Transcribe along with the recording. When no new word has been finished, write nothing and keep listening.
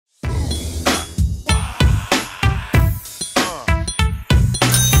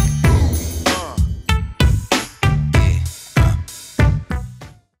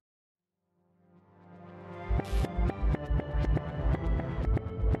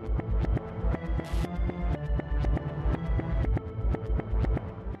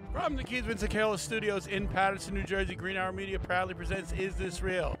From the Keith Vincent Studios in Paterson, New Jersey, Green Hour Media proudly presents Is This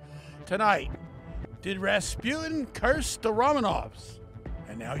Real? Tonight, did Rasputin curse the Romanovs?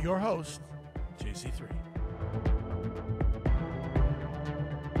 And now your host, JC3.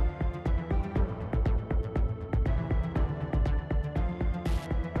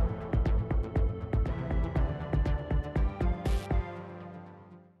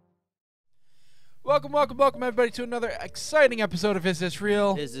 Welcome, everybody, to another exciting episode of Is This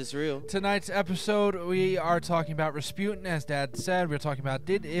Real? Is This Real? Tonight's episode, we are talking about Rasputin, as Dad said. We're talking about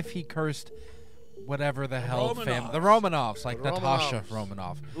if he cursed whatever the hell family. The Romanovs, like Natasha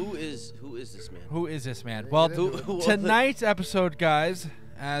Romanov. Who is this man? Who is this man? Well, tonight's episode, guys,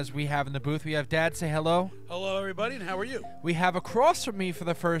 as we have in the booth, we have Dad say hello. Hello, everybody, and how are you? We have across from me for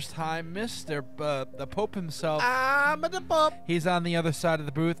the first time, Mr. The Pope himself. I'm the Pope. He's on the other side of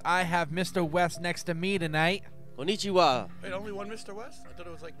the booth. I have Mr. West next to me tonight. Konnichiwa. Wait, only one Mr. West? I thought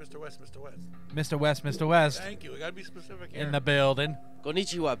it was like Mr. West, Mr. West. Mr. West. Thank you. We gotta be specific here. In the building.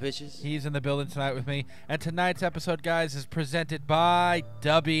 Konnichiwa, bitches. He's in the building tonight with me. And tonight's episode, guys, is presented by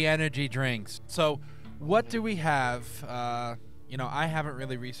W Energy Drinks. So, what do we have? You know, I haven't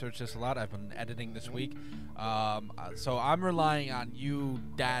really researched this a lot. I've been editing this week. So I'm relying on you,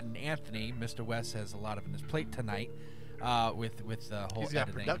 Dad, and Anthony. Mr. West has a lot of on his plate tonight with the whole He's got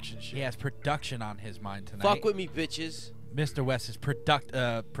editing. production shit. He has production on his mind tonight. Fuck with me, bitches. Mr. West is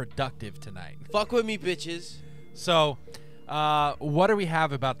productive tonight. Fuck with me, bitches. So, what do we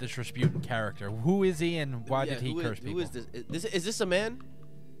have about this Rasputin character? Who is he, and why did he curse people? Who is this? Is this a man?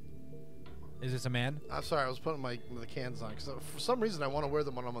 Is this a man? I'm sorry, I was putting the cans on because for some reason I want to wear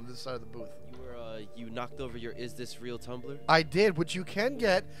them when I'm on this side of the booth. You knocked over your Is This Real tumbler? I did, which you can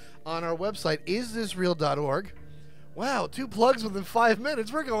get on our website, isthisreal.org. Wow, 2 plugs within 5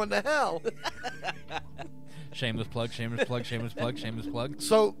 minutes. We're going to hell. Shameless plug, shameless plug, shameless plug, shameless plug.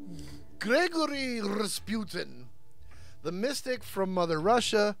 So, Grigori Rasputin, the mystic from Mother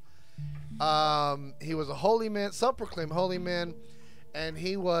Russia, he was a holy man, self-proclaimed holy man, and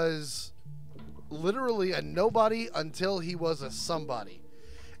he was literally a nobody until he was a somebody.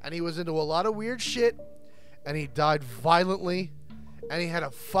 And he was into a lot of weird shit, and he died violently, and he had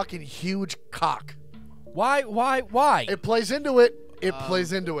a fucking huge cock. Why? It plays into it. It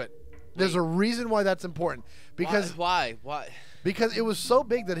plays into it. There's a reason why that's important. Because Why? Because it was so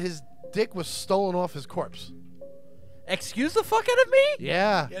big that his dick was stolen off his corpse. Excuse the fuck out of me?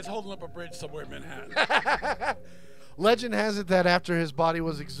 Yeah. Yeah, it's holding up a bridge somewhere in Manhattan. Legend has it that after his body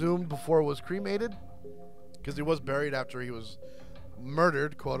was exhumed before it was cremated, because he was buried after he was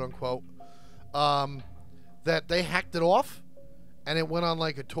murdered, quote unquote, that they hacked it off and it went on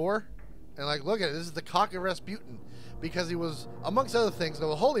like a tour. And like, look at it, this is the cock of Rasputin. Because he was, amongst other things,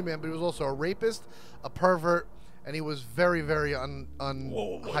 a holy man, but he was also a rapist, a pervert, and he was very, very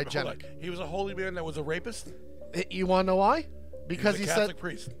unhygienic. He was a holy man that was a rapist? You want to know why? Because he was a Catholic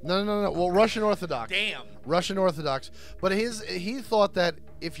priest. No. Well, Russian Orthodox. Damn. Russian Orthodox. But he thought that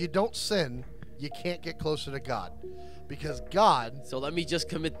if you don't sin, you can't get closer to God. Because God... So let me just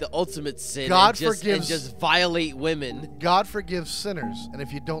commit the ultimate sin and just violate women. God forgives sinners. And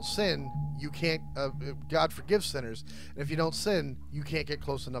if you don't sin, you can't... God forgives sinners. And if you don't sin, you can't get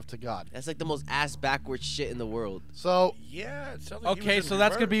close enough to God. That's like the most ass-backwards shit in the world. So... Yeah, it sounds like okay, so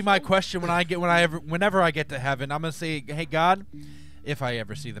that's going to be my question whenever I get to heaven. I'm going to say, hey, God... If I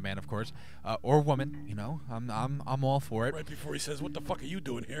ever see the man, of course, or woman, you know, I'm all for it. Right before he says, "What the fuck are you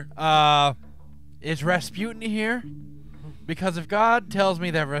doing here?" Is Rasputin here? Because if God tells me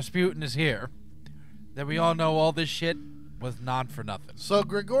that Rasputin is here, then we all know all this shit was not for nothing. So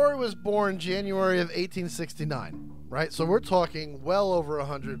Grigori was born January of 1869, right? So we're talking well over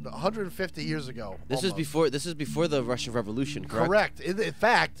 150 years ago. This is before the Russian Revolution, correct? Correct. In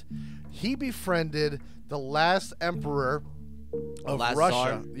fact, he befriended the last emperor of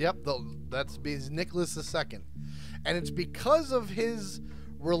Russia. Tsar. Yep, that's Nicholas II. And it's because of his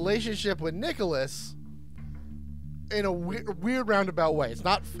relationship with Nicholas in a weird roundabout way. It's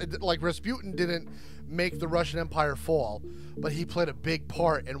not like Rasputin didn't make the Russian Empire fall, but he played a big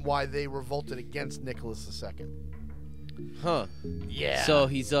part in why they revolted against Nicholas II. Huh. Yeah. So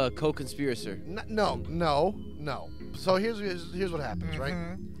he's a co-conspirator. No. So here's what happens,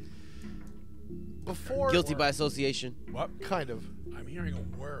 right? Before Guilty by association. What? Kind of. I'm hearing a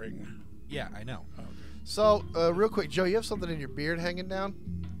whirring. Yeah, I know. Oh, okay. So, real quick, Joe, you have something in your beard hanging down?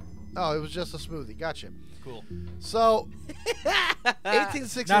 Oh, it was just a smoothie. Gotcha. Cool. So,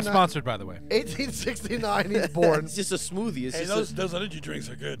 1869. Not sponsored, by the way. 1869, he's born. It's just a smoothie. It's Hey, just those energy drinks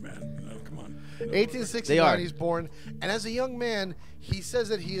are good, man. You know, come on. are. he's born, and as a young man, he says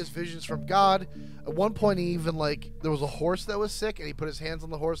that he has visions from God. At one point, he even there was a horse that was sick, and he put his hands on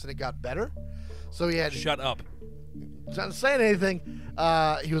the horse, and it got better. So he had Shut up. not saying anything.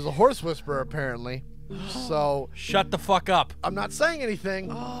 He was a horse whisperer apparently. So Shut the fuck up. I'm not saying anything.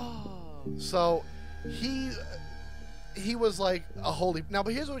 So he was like a holy. Now,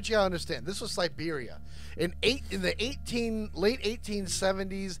 but here's what you gotta understand. This was Siberia in the late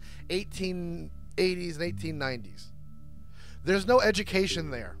 1870s, 1880s, and 1890s. There's no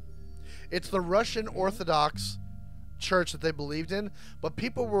education there. It's the Russian Orthodox church that they believed in, but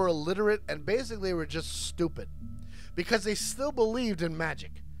people were illiterate and basically were just stupid because they still believed in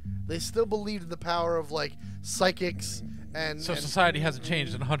magic. They still believed in the power of psychics and Society hasn't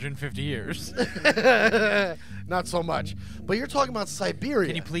changed in 150 years. not so much. But you're talking about Siberia.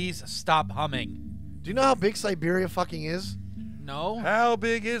 Can you please stop humming? Do you know how big Siberia fucking is? No. How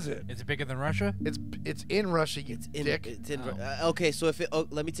big is it? Is it bigger than Russia? It's in Russia, you dick. It's in, Oh. okay, so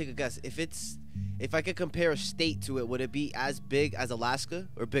let me take a guess. If I could compare a state to it, would it be as big as Alaska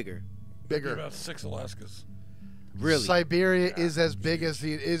or bigger? Bigger. About 6 Alaskas. Really? Siberia is as big as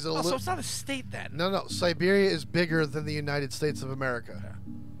it is a Oh, so little. it's not a state then. No. Siberia is bigger than the United States of America.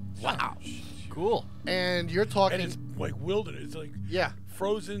 Wow. Cool. And you're talking. And it's like wilderness. It's yeah.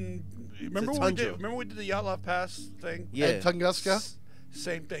 frozen. Remember It's a when we did? tundra. Remember we did the Yatlov Pass thing? Yeah. And Tunguska.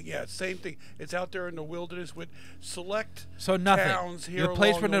 Same thing. Yeah, same thing. It's out there in the wilderness with select So nothing. towns here The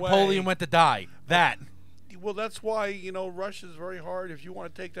place along where the Napoleon way. went to die. That. Well, that's why Russia's very hard. If you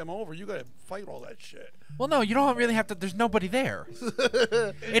want to take them over, you got to fight all that shit. Well, no, you don't really have to. There's nobody there.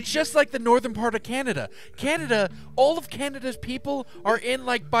 It's just like the northern part of Canada. All of Canada's people are in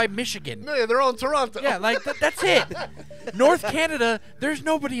by Michigan. No, yeah, they're all in Toronto. Yeah, that's it. North Canada, there's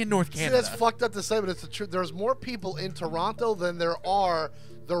nobody in North See, Canada. that's fucked up to say, but it's the truth. There's more people in Toronto than there are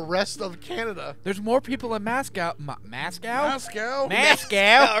the rest of Canada. There's more people in Moscow. Moscow? Moscow.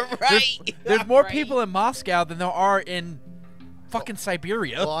 Moscow. Right. There's more people in Moscow than there are in fucking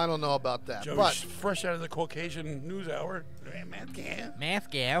Siberia. Well, I don't know about that, Joe's but fresh out of the Caucasian news hour. Moscow.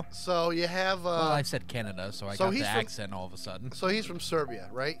 Moscow. so you have. Well, I said Canada, so I so got the he's from- accent all of a sudden. So he's from Serbia,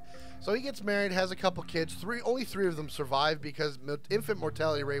 right? So he gets married, has a couple kids. Only three of them survive because infant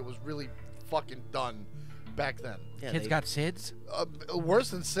mortality rate was really fucking done back then. Yeah, Kids they- got SIDS? Worse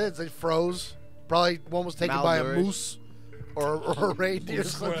than SIDS, they froze. Probably one was taken by a Malnourished. moose or a reindeer or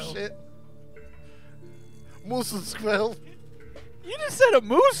Moose some squirrel. shit. Moose and squirrel. You just said a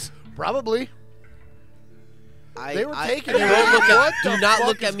moose? Probably. They were taking it. Don't look What do the not fuck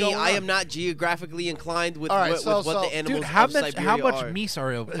look is at me. going I on? am not geographically inclined with, All right, with so- what so- the animals Dude, how of much Siberia are. meese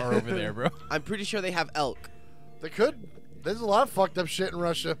are over there, bro? I'm pretty sure they have elk. They could. There's a lot of fucked up shit in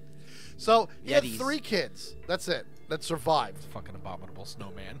Russia. So he had Yetis. 3 kids. That's it. That survived. Fucking abominable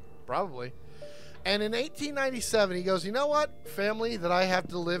snowman. Probably. And in 1897, he goes, you know what, family that I have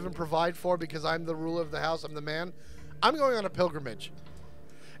to live and provide for because I'm the ruler of the house, I'm the man, I'm going on a pilgrimage.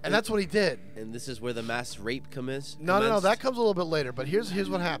 And that's what he did. And this is where the mass rape commenced. No, that comes a little bit later, but here's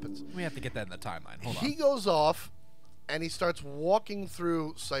what happens. We have to get that in the timeline. Hold He on. goes off and he starts walking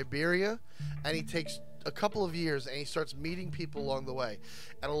through Siberia, and he takes a couple of years and he starts meeting people along the way.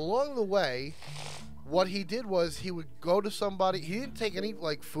 And along the way, what he did was he would go to somebody. He didn't take any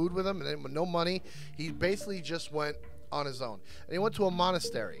food with him and no money. He basically just went on his own. And he went to a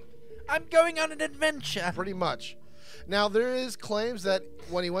monastery, I'm going on an adventure. pretty much. Now there is claims that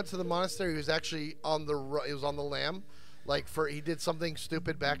when he went to the monastery, he was actually on the lam, he did something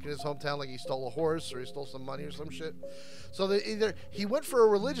stupid back in his hometown, like he stole a horse or he stole some money or some shit. So either he went for a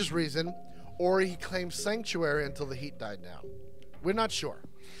religious reason, or he claimed sanctuary until the heat died down. We're not sure.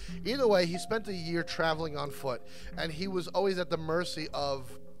 Either way, he spent a year traveling on foot, and he was always at the mercy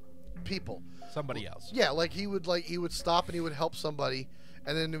of people. Somebody else. Yeah, he would stop and he would help somebody,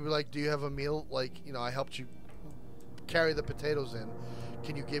 and then he'd be like, "Do you have a meal? I helped you carry the potatoes in.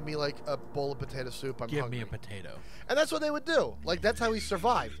 Can you give me a bowl of potato soup? I'm Give hungry." me a potato. And that's what they would do. That's how he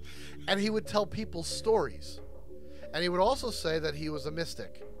survived. And he would tell people stories. And he would also say that he was a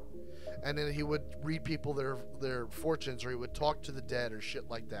mystic. And then he would read people their fortunes, or he would talk to the dead or shit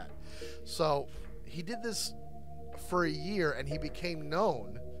like that. So he did this for a year, and he became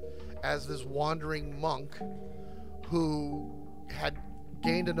known as this wandering monk who had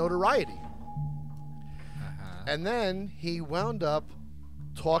gained a notoriety. And then he wound up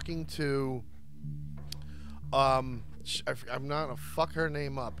talking to I'm not gonna fuck her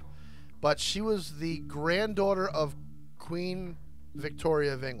name up, but she was the granddaughter of Queen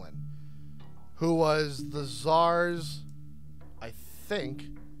Victoria of England, who was the Tsar's, I think,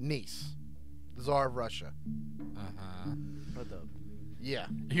 niece, the Tsar of Russia. Uh-huh. Yeah.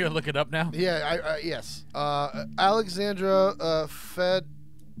 You're gonna look it up now? Yeah, yes. Alexandra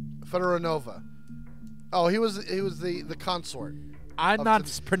Fedorovna. Oh, he was the consort. I'm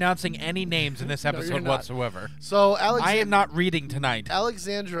not pronouncing any names in this you're episode not. whatsoever. So I am not reading tonight.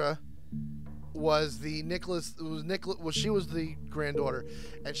 Alexandra was the Nicholas. Well, she was the granddaughter,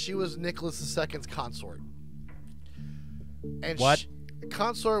 and she was Nicholas II's consort. And What?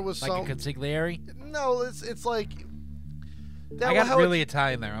 Consort was Like a consigliere? No, it's like. Dad, I got how really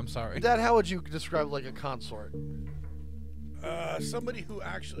Italian there. I'm sorry. Dad, how would you describe like a consort? Somebody who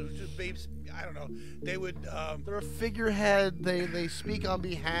actually was just babes. I don't know. They would. They're a figurehead. They speak on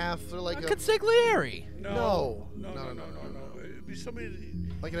behalf. They're like A consigliere. No. It'd be somebody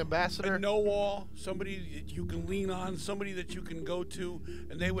like an ambassador. a know-all, somebody that you can lean on, somebody that you can go to,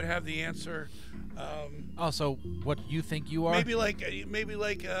 and they would have the answer. Oh, so what you think you are? Maybe like.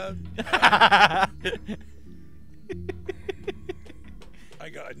 I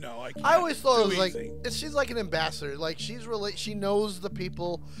can't. I always thought it was Too like easy. she's like an ambassador. Like she knows the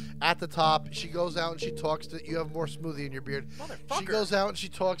people at the top. She goes out and she talks to. You have more smoothie in your beard. She goes out and she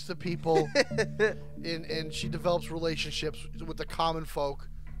talks to people, and she develops relationships with the common folk.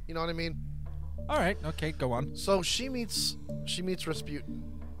 You know what I mean? All right. Okay. Go on. So she meets Rasputin.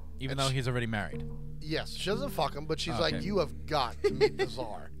 Even And though she- he's already married. Yes, she doesn't fuck him, but she's Okay. like, you have got to meet the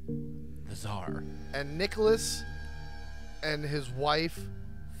Tsar. The Tsar. And Nicholas and his wife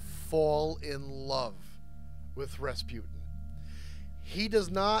fall in love with Rasputin. He does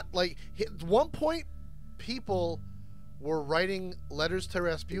not at one point people were writing letters to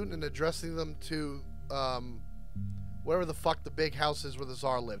Rasputin and addressing them to wherever the fuck the big house is where the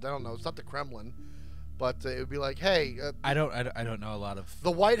Tsar lived. I don't know. It's not the Kremlin, but it would be like, hey, I don't know a lot of.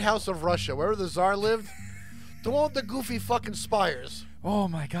 the White House of Russia, wherever the Tsar lived, the one with the goofy fucking spires. Oh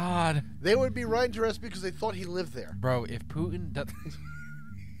my God, They would be writing to Rasputin because they thought he lived there. bro! If Putin does,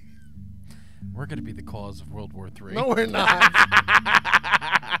 we're gonna be the cause of World War III. No, we're not.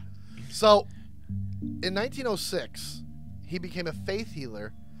 So, in 1906, he became a faith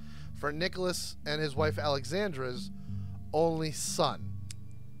healer for Nicholas and his wife Alexandra's only son.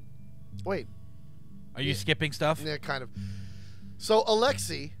 Wait, Are you skipping stuff? yeah, kind of. So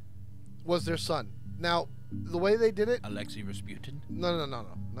Alexei was their son. Now, the way they did it, Alexei Rasputin. no,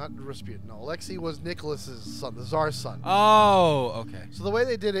 not Rasputin. No, Alexei was Nicholas's son, the Tsar's son. Oh, okay. So the way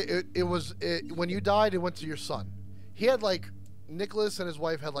they did it was when you died, it went to your son. He had Nicholas and his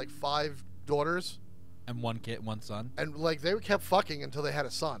wife had 5 daughters, And one kid, one son. and they kept fucking until they had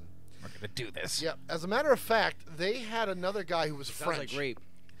a son. We're gonna do this. Yep. As a matter of fact, they had another guy who was Sounds French. like rape.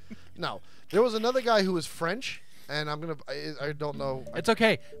 No, there was another guy who was French, and I don't know. It's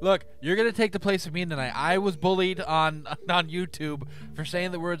okay. Look, you're gonna take the place of me tonight. I was bullied on YouTube for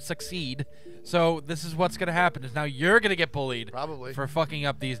saying the word succeed. So this is what's gonna happen. Is now you're gonna get bullied Probably. for fucking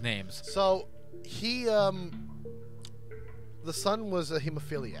up these names. So he, the son was a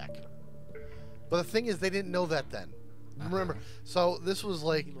hemophiliac, but the thing is, they didn't know that then. Remember, so this was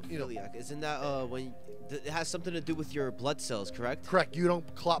Hemophiliac. Isn't that when it has something to do with your blood cells, correct? correct. You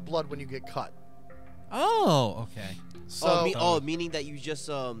don't clot blood when you get cut. Oh, okay. So Meaning that you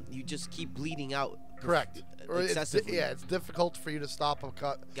just keep bleeding out. correct. Or Excessively. it's difficult for you to stop a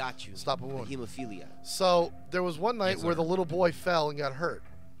cut. Got you. Stop a wound. Hemophilia. So there was one night Yes, where sir. the little boy fell and got hurt,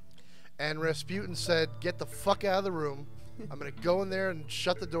 and Rasputin said, "Get the fuck out of the room. I'm gonna go in there and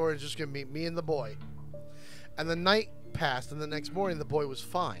shut the door. And it's just gonna meet me and the boy." And the night passed, and the next morning the boy was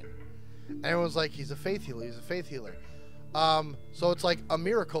fine. And everyone's like, "He's a faith healer. He's a faith healer." So it's like a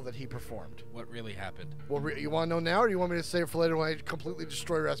miracle that he performed. What really happened? Well, you want to know now, or do you want me to save it for later when I completely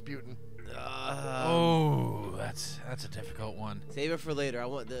destroy Rasputin? Oh, that's a difficult one. Save it for later. I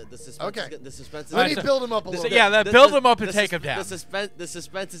want the suspense. Okay. The suspense. Is Let me so- build him up a little bit. Yeah, build him up and take him down. The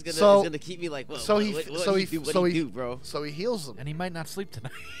suspense is gonna So- keep me like. Whoa, so he- what so do he- you do? What so do he- you do, bro? So he heals them. And he might not sleep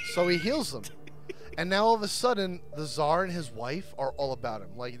tonight. So he heals them. And now all of a sudden, the Tsar and his wife are all about him.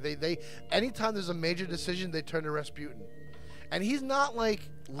 Like they anytime there's a major decision, they turn to Rasputin. And he's not A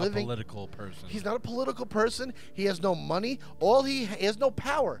living. political person. He's not a political person. He has no money. He has no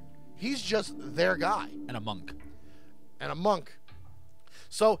power. He's just their guy and a monk. and a monk.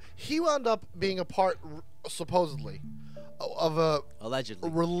 So he wound up being a part, supposedly, of a Allegedly.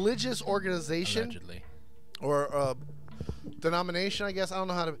 religious organization Allegedly. or a denomination. I guess I don't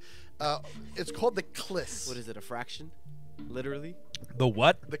know how to. It's called the Kliss. What is it? A fraction? Literally. The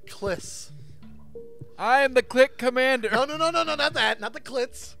what? The Kliss. I am the click commander. No, not that. Not the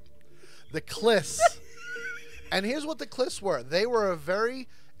Klitz. The Kliss. And here's what the Kliss were. They were a very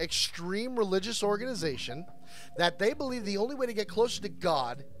extreme religious organization that they believe the only way to get closer to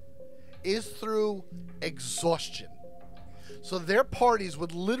God is through exhaustion. So their parties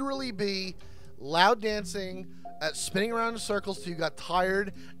would literally be loud dancing, spinning around in circles till you got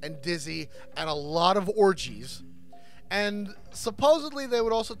tired and dizzy, and a lot of orgies. And supposedly they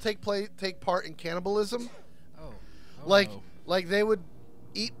would also take part in cannibalism. Like they would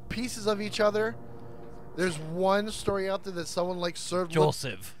eat pieces of each other. There's one story out there that someone like served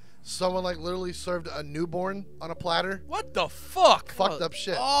Joseph. Someone like literally served a newborn on a platter. What the fuck? Fucked up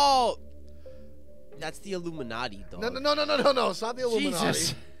shit. Oh, that's the Illuminati, dog. No. It's not the Illuminati.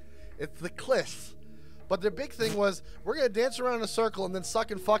 Jesus. It's the cliffs. But their big thing was, we're going to dance around in a circle and then suck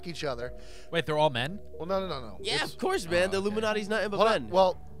and fuck each other. Wait, they're all men? Well, no. Yeah, of course, man. The Illuminati's nothing but men.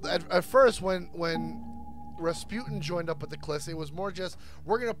 Well, at first, when Rasputin joined up with the cliffs, it was more just,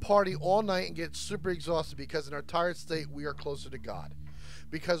 we're going to party all night and get super exhausted because in our tired state, we are closer to God.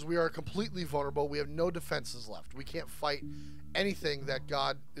 Because we are completely vulnerable. We have no defenses left. We can't fight anything that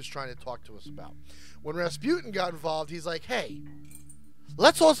God is trying to talk to us about. When Rasputin got involved, he's like, hey,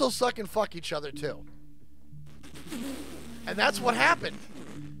 let's also suck and fuck each other too. And that's what happened.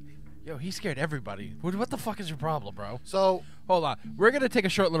 Yo, he scared everybody. What the fuck is your problem, bro? So hold on. We're gonna take a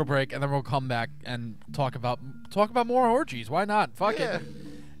short little break, and then we'll come back and talk about more orgies. Why not? Fuck it.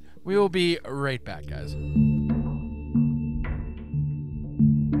 We will be right back, guys.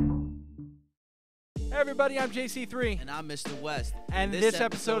 Hey everybody, I'm JC3. And I'm Mr. West. And this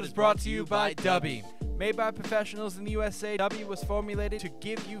episode is brought to you by Dubby. Made by professionals in the USA, Dubby was formulated to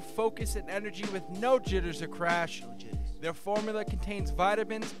give you focus and energy with no jitters or crash. No jitters. Their formula contains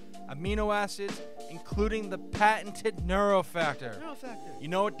vitamins, amino acids, including the patented neurofactor. You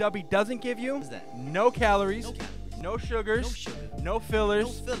know what Dubby doesn't give you? What is that? No calories, No calories. no sugars, No sugar. no fillers,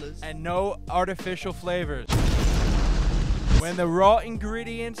 No fillers. and no artificial flavors. When the raw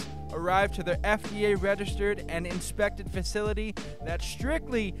ingredients arrive to their FDA-registered and inspected facility that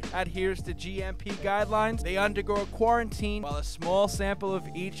strictly adheres to GMP guidelines, they undergo a quarantine while a small sample of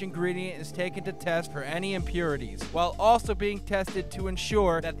each ingredient is taken to test for any impurities, while also being tested to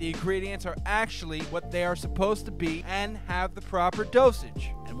ensure that the ingredients are actually what they are supposed to be and have the proper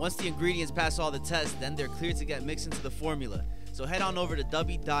dosage. And once the ingredients pass all the tests, then they're cleared to get mixed into the formula. So head on over to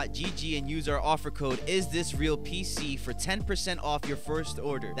dubby.gg and use our offer code IsThisRealPC for 10% off your first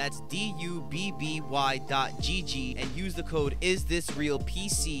order. That's DUBBY.GG and use the code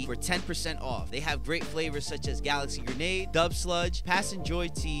IsThisRealPC for 10% off. They have great flavors such as Galaxy Grenade, Dub Sludge, Passion Joy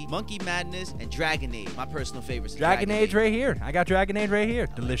Tea, Monkey Madness, and Dragonade. My personal favorites. Dragonade right here. I got Dragonade right here.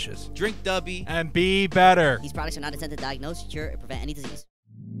 Delicious. Drink Dubby. And be better. These products are not intended to diagnose, cure, or prevent any disease.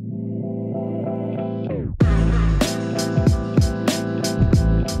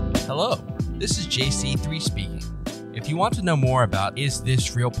 Hello, this is JC3 speaking. If you want to know more about Is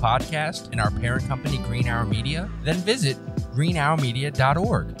This Real Podcast and our parent company Green Hour Media, then visit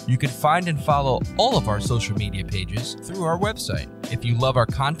greenhourmedia.org. You can find and follow all of our social media pages through our website. If you love our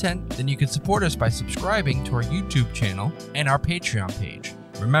content, then you can support us by subscribing to our YouTube channel and our Patreon page.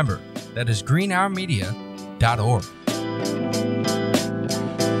 Remember, that is greenhourmedia.org.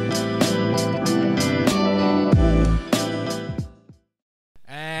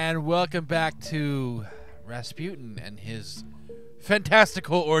 And welcome back to Rasputin and his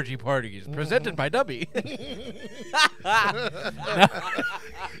fantastical orgy parties, presented by Dubby.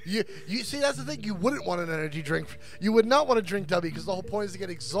 you see, that's the thing. You wouldn't want an energy drink. You would not want to drink Dubby because the whole point is to get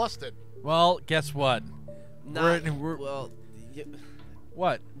exhausted. Well, guess what?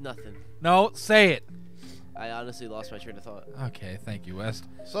 What? Nothing. No, say it. I honestly lost my train of thought. Okay, thank you, West.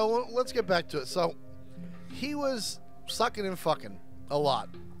 So let's get back to it. So he was sucking and fucking a lot,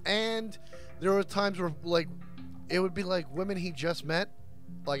 and there were times where like it would be like women he just met,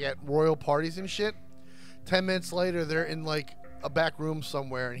 like at royal parties and shit. 10 minutes later, they're in like a back room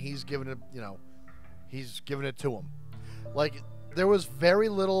somewhere, and he's giving it, he's giving it to him. Like there was very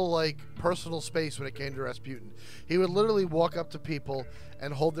little like personal space when it came to Rasputin. He would literally walk up to people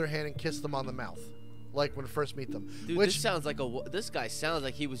and hold their hand and kiss them on the mouth, like when you first meet them. Dude, this guy sounds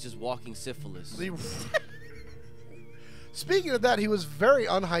like he was just walking syphilis. Speaking of that, he was very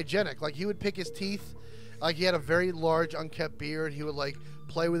unhygienic. Like, he would pick his teeth. Like, he had a very large, unkept beard. He would, like,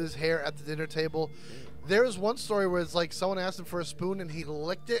 play with his hair at the dinner table. There was one story where it's like someone asked him for a spoon, and he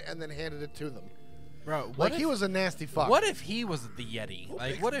licked it and then handed it to them. Bro, like, he was a nasty fuck. What if he was the Yeti?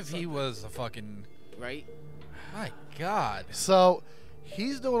 Like, what if he was a fucking... Right? My God. So,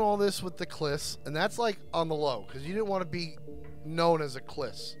 he's doing all this with the Kliss, and that's, like, on the low, because you didn't want to be known as a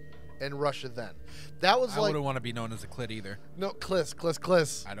Kliss in Russia then. That was I like... wouldn't want to be known as a clit either. No,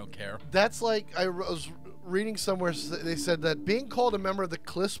 Kliss. I don't care. That's like, I was reading somewhere, they said that being called a member of the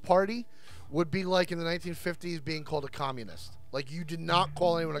Kliss party would be like in the 1950s being called a communist. Like, you did not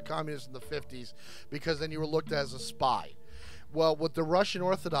call anyone a communist in the 50s because then you were looked at as a spy. Well, with the Russian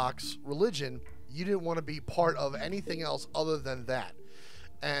Orthodox religion, you didn't want to be part of anything else other than that.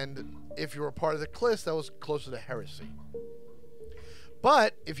 And if you were part of the Kliss, that was closer to heresy.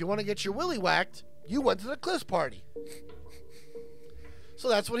 But if you want to get your willy whacked, you went to the Kliss party. So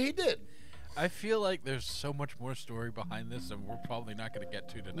that's what he did. I feel like there's so much more story behind this, and we're probably not going to get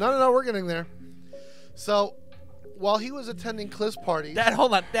to tonight. No, we're getting there. So while he was attending Kliss parties... Dad,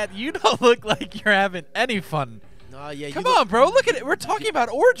 hold on. Dad, you don't look like you're having any fun. Yeah. Come on, bro. Look at it. We're talking about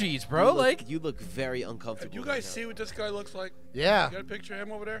orgies, bro. You look very uncomfortable. Do you guys see what this guy looks like? Yeah. You got a picture of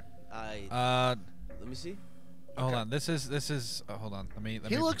him over there? Let me see. Hold on. This is. Hold on. Let me.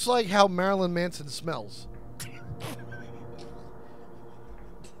 He looks like how Marilyn Manson smells.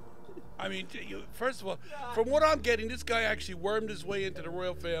 I mean, first of all, from what I'm getting, this guy actually wormed his way into the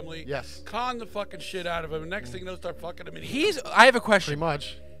royal family. Yes. Conned the fucking shit out of him. And next thing you know, start fucking him. And I have a question. Pretty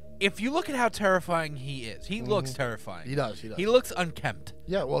much. If you look at how terrifying he is, he looks terrifying. He does. He looks unkempt.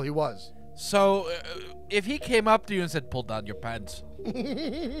 Yeah, well, he was. So, if he came up to you and said, "Pull down your pants,"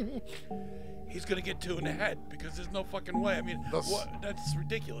 he's gonna get 2 in the head because there's no fucking way. I mean, that's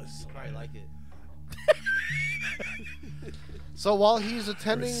ridiculous. I like it. So while he's You're a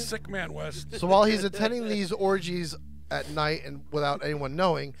attending... sick man, West. So while he's attending these orgies at night and without anyone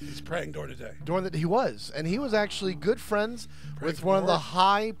knowing, He's praying during the day. he was actually good friends with for one of the more.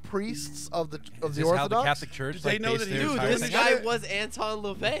 high priests of the is this Orthodox. how the Catholic Church Did they know based that he their was entire Dude, Dude, this thing? guy was Anton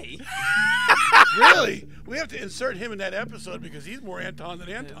LaVey. Really? We have to insert him in that episode because he's more Anton than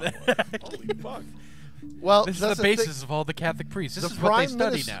Anton was. Holy fuck. Well, This is that's the thing. basis of all the Catholic priests. This The is what they prime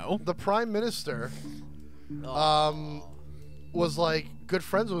study minister, now. the prime minister, was like good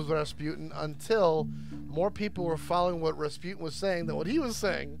friends with Rasputin until more people were following what Rasputin was saying than what he was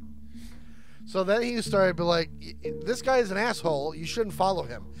saying. So then he started to be like, this guy is an asshole. You shouldn't follow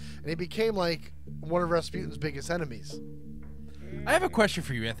him. And he became like one of Rasputin's biggest enemies. I have a question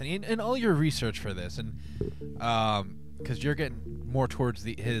for you, Anthony. In all your research for this, and because you're getting more towards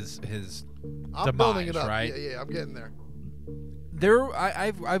his I'm demise, building it up. right? Yeah, I'm getting there.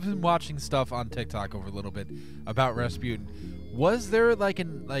 I've been watching stuff on TikTok over a little bit about Rasputin. Was there like a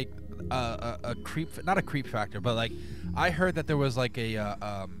creep, not a creep factor, but like I heard that there was like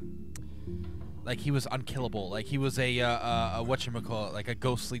a like he was unkillable, like he was a whatchamacallit, like a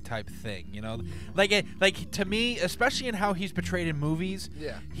ghostly type thing, you know, like to me, especially in how he's portrayed in movies.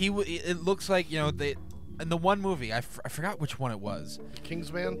 Yeah. It looks like, you know, in the one movie, I forgot which one it was.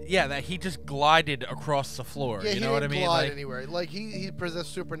 Kingsman? Yeah, that he just glided across the floor. Yeah, you know what I mean? Glide Like, anywhere. Like he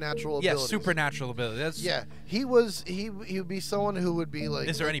possessed supernatural yeah, abilities. supernatural ability. That's, Yeah, he would be someone who would be like.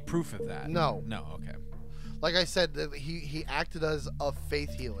 Is there any proof of that? No. No. Okay. Like I said, that he acted as a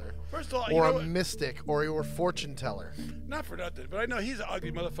faith healer, First of all, or you know a what? mystic, or a fortune teller. Not for nothing, but I know he's an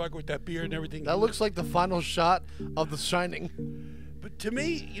ugly motherfucker with that beard and everything. That looks like the final shot of The Shining. But to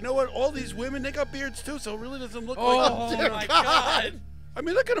me, you know what? All these women, they got beards too, so it really doesn't look Oh, like. dear my God. I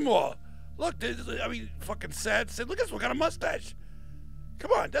mean, look at them all. Look, I mean, fucking sad. Look at this one, got a mustache.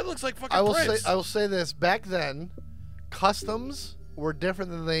 Come on, that looks like fucking Prince. I will say this. Back then, customs were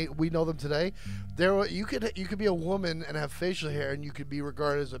different than we know them today. You could be a woman and have facial hair, and you could be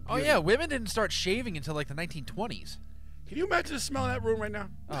regarded as a Oh beauty. yeah, women didn't start shaving until like the 1920s. Can you imagine the smell in that room right now?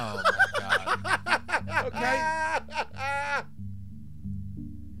 Oh my god. Okay.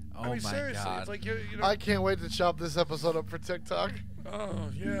 Oh I mean, my seriously, god. it's like you know. I can't wait to chop this episode up for TikTok. Oh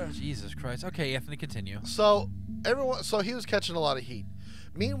yeah. Jesus Christ. Okay, Anthony, continue. So he was catching a lot of heat.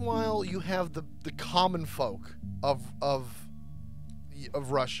 Meanwhile, you have the common folk of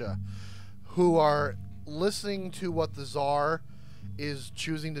Russia who are listening to what the Tsar is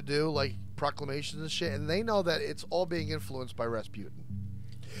choosing to do, like proclamations and shit, and they know that it's all being influenced by Rasputin.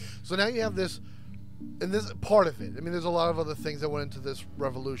 So now you have this, and this part of it. I mean, there's a lot of other things that went into this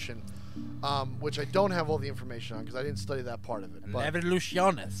revolution, which I don't have all the information on because I didn't study that part of it. But,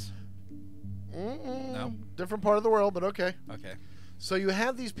 Revolutiones. No? different part of the world, but okay. Okay. So you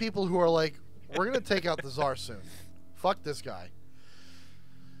have these people who are like, we're going to take out the Tsar soon. Fuck this guy.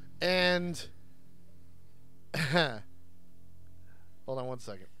 And hold on one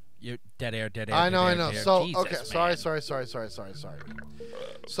second. You dead air. I know. Dead air. So, Jesus, okay, man. sorry.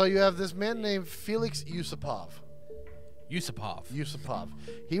 So you have this man named Felix Yusupov. Yusupov.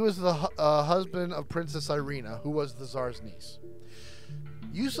 He was the husband of Princess Irina, who was the Tsar's niece.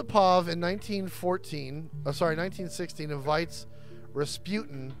 Yusupov in 1916 invites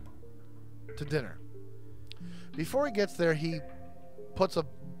Rasputin to dinner. Before he gets there, he puts hors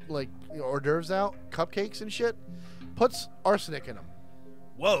d'oeuvres out, cupcakes and shit, puts arsenic in them.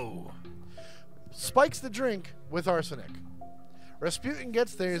 Whoa. Spikes the drink with arsenic. Rasputin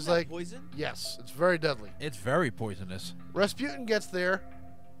gets there. He's Isn't that like, poison? yes, it's very deadly. It's very poisonous. Rasputin gets there,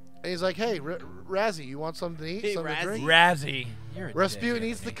 and he's like, hey, Razzie, you want something to eat? Hey, something to drink? Razzie. You're a Rasputin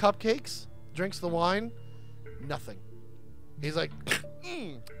dick, eats the Anthony. cupcakes, drinks the wine, nothing. He's like,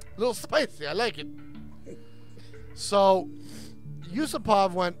 a little spicy, I like it. So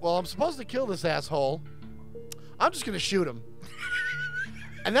Yusupov went, well, I'm supposed to kill this asshole. I'm just going to shoot him.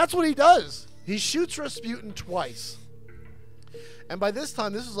 And that's what he does. He shoots Rasputin twice. And by this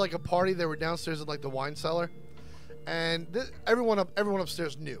time, this is like a party. They were downstairs in like the wine cellar. And everyone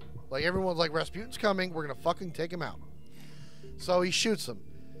upstairs knew. Like everyone's like, Rasputin's coming. We're going to fucking take him out. So he shoots him.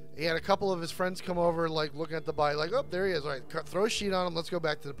 He had a couple of his friends come over, like looking at the body, like, oh, there he is. All right, throw a sheet on him. Let's go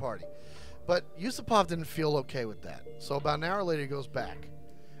back to the party. But Yusupov didn't feel okay with that. So about an hour later, he goes back.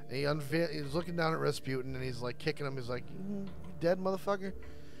 And he's looking down at Rasputin, and he's like kicking him. He's like, you dead, motherfucker?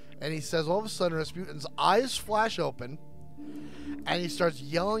 And he says, all of a sudden, Rasputin's eyes flash open, and he starts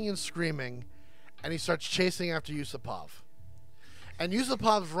yelling and screaming, and he starts chasing after Yusupov. And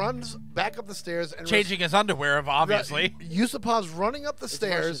Yusupov runs back up the stairs and Changing his underwear, obviously. Yusupov's running up the It's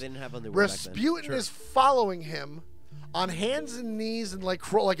Russia, stairs. they didn't have underwear back then. Rasputin is following him on hands and knees and like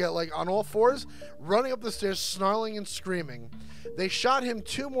on all fours, running up the stairs, snarling and screaming. They shot him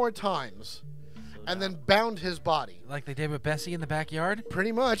 2 more times, and then bound his body. Like they did with Bessie in the backyard?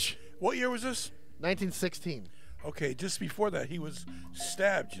 Pretty much. What year was this? 1916. Okay, just before that, he was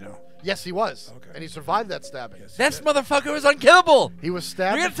stabbed, you know. Yes, he was. Okay. And he survived that stabbing. Yes. This motherfucker was unkillable. He was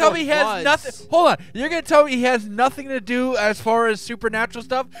stabbed. You're gonna tell me he has Once. nothing. Hold on. You're gonna tell me he has nothing to do as far as supernatural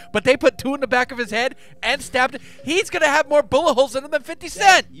stuff, but they put 2 in the back of his head and stabbed him. He's gonna have more bullet holes in him than 50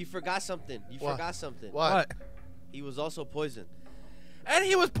 Cent. You forgot something. You What? forgot something. What? He was also poisoned. And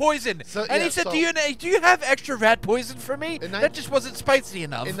he was poisoned. So- and yeah, he said, so- "Do you have extra rat poison for me? In That just wasn't spicy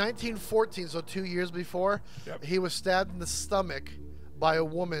enough." In 1914, so 2 years before, Yep. he was stabbed in the stomach by a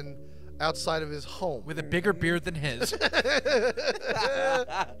woman outside of his home. With a bigger beard than his.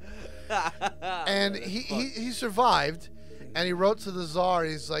 And he survived, and he wrote to the Tsar.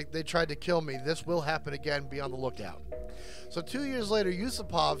 He's like, they tried to kill me. This will happen again. Be on the lookout. So 2 years later,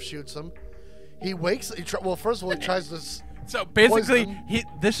 Yusupov shoots him. He wakes. Well, first of all, he tries to. So basically, Poison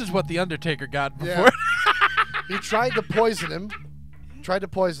this is what the Undertaker got Yeah. before. He tried to poison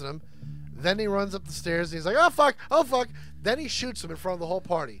him. Then he runs up the stairs. And he's like, oh fuck, oh fuck. Then he shoots him in front of the whole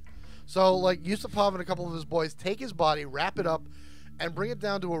party. So like Yusupov and a couple of his boys take his body, wrap it up, and bring it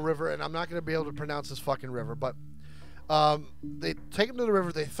down to a river. And I'm not going to be able to pronounce this fucking river, but they take him to the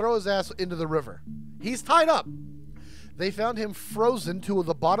river. They throw his ass into the river. He's tied up. They found him frozen to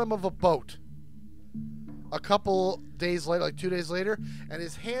the bottom of a boat. A couple days later, like 2 days later, and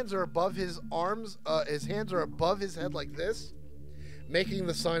his hands are above his arms. His hands are above his head like this, making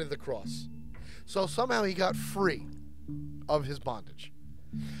the sign of the cross. So somehow he got free of his bondage.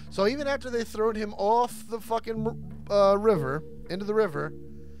 So even after they thrown him off the fucking river, into the river,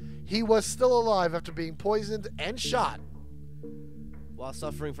 he was still alive after being poisoned and shot. While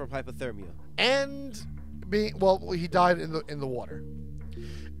suffering from hypothermia. And he died in the water.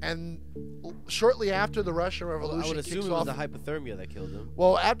 And shortly after the Russian Well, Revolution I would assume kicks it was off, the hypothermia that killed him.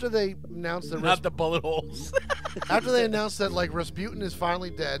 well, after they announced that Not the bullet holes. after they announced that like Rasputin is finally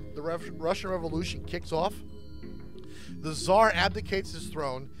dead, the Russian Revolution kicks off. The Tsar abdicates his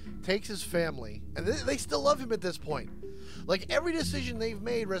throne, takes his family, and they still love him at this point. Like every decision they've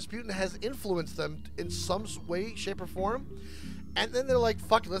made, Rasputin has influenced them in some way, shape, or form. And then they're like,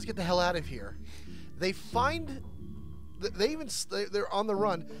 "Fuck it, let's get the hell out of here." They find. They're on the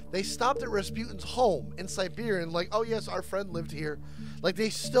run. They stopped at Rasputin's home in Siberia and like, oh yes, our friend lived here. Like they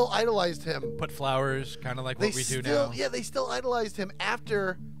still idolized him. Put flowers, kind of like what we do now. Yeah, they still idolized him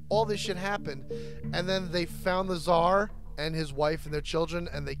after all this shit happened. And then they found the Tsar and his wife and their children,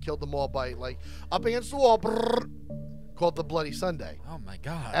 and they killed them all by like up against the wall, called the Bloody Sunday. Oh my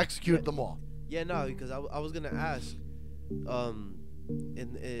God. Executed them all. Yeah, no, because I was gonna ask,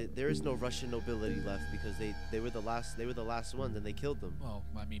 there is no Russian nobility left because they were the last ones and they killed them. Well,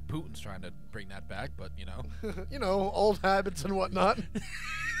 I mean, Putin's trying to bring that back, but you know. You know, old habits and whatnot.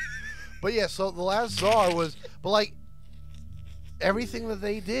 But yeah, so the last Tsar was, but like everything that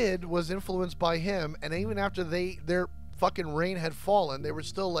they did was influenced by him, and even after their fucking reign had fallen, they were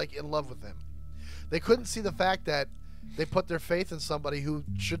still like in love with him. They couldn't see the fact that they put their faith in somebody who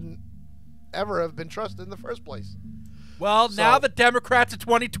shouldn't ever have been trusted in the first place. Well, So- now the Democrats of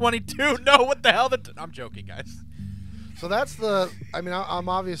 2022 know what the hell I'm joking, guys. So that's I mean, I'm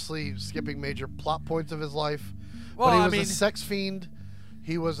obviously skipping major plot points of his life. Well, but he I was mean- a sex fiend.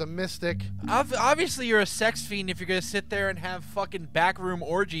 He was a mystic. Obviously, you're a sex fiend if you're going to sit there and have fucking backroom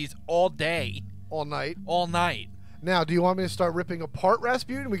orgies all day, All night. all night. Now, do you want me to start ripping apart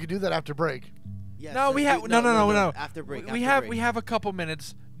Rasputin? We could do that after break. Yes, No, we have no. After break. We have a couple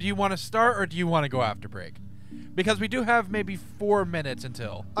minutes. Do you want to start or do you want to go after break? Because we do have maybe 4 minutes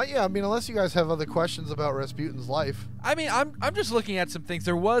until. Yeah, I mean, unless you guys have other questions about Rasputin's life. I mean, I'm just looking at some things.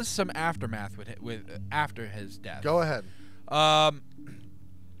 There was some aftermath with after his death. Go ahead.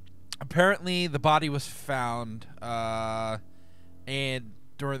 Apparently, the body was found, and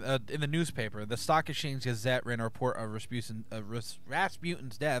during in the newspaper, the Stock Exchange Gazette ran a report of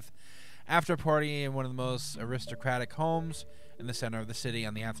Rasputin's death after a party in one of the most aristocratic homes in the center of the city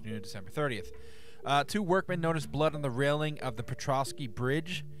on the afternoon of December 30th. 2 workmen noticed blood on the railing of the Petrovsky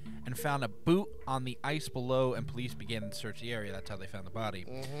Bridge and found a boot on the ice below, and police began to search the area. That's how they found the body.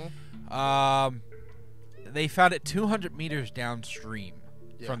 They found it 200 meters downstream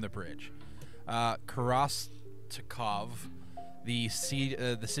from the bridge. Karastikov, the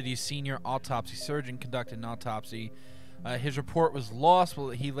city's senior autopsy surgeon, conducted an autopsy. His report was lost,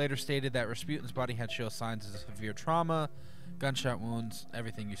 but he later stated that Rasputin's body had shown signs of severe trauma, gunshot wounds,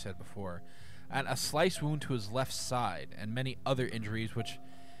 everything you said before, and a slice wound to his left side, and many other injuries, which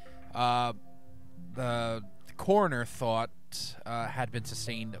the coroner thought had been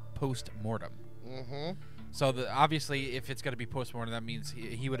sustained post-mortem. So obviously, if it's going to be post-mortem, that means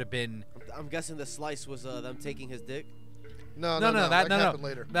he would have been... I'm guessing the slice was them taking his dick? No, that happened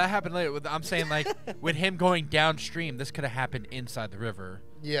later. That happened later. I'm saying, like, with him going downstream, this could have happened inside the river.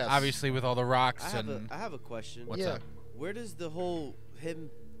 Yes. Obviously, with all the rocks I have a question. What's up? Where does the whole him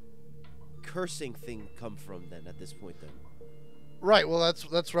cursing thing come from then at this point then? Right, well,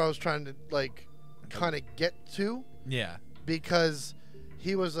 that's where I was trying to, like, kind of get to. Yeah. Because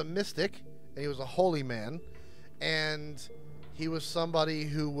he was a mystic, and he was a holy man, and he was somebody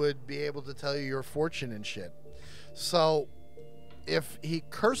who would be able to tell you your fortune and shit. So, if he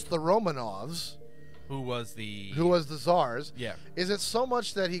cursed the Romanovs, who was the czars, is it so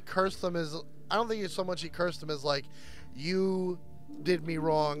much that he cursed them as... I don't think it's so much he cursed them as, like, you did me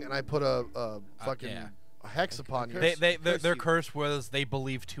wrong, and I put a fucking... a hex upon you. Their curse was they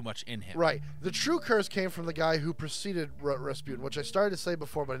believed too much in him. Right. The true curse came from the guy who preceded Rasputin, which I started to say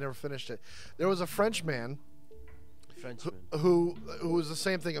before, but I never finished it. There was a Frenchman who was the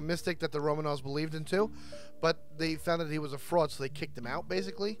same thing, a mystic that the Romanovs believed in too, but they found that he was a fraud, so they kicked him out,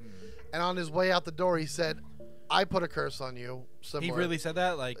 basically. And on his way out the door, he said, I put a curse on you. Similar. He really said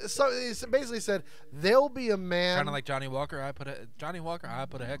that? Like, so he basically said, there'll be a man... Kind of like Johnny Walker, I put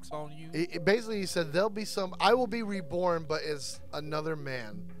a hex on you. Basically, he said, there'll be some... I will be reborn, but as another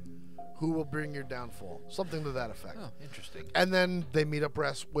man who will bring your downfall. Something to that effect. Oh, interesting. And then they meet up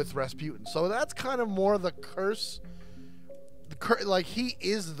with Rasputin. So that's kind of more the curse. Like, he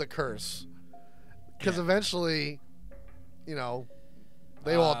is the curse. Because eventually, you know,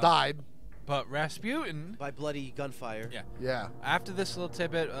 they all died. But Rasputin... By bloody gunfire. Yeah. After this little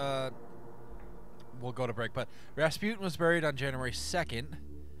tidbit, we'll go to break. But Rasputin was buried on January 2nd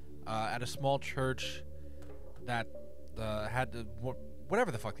at a small church that had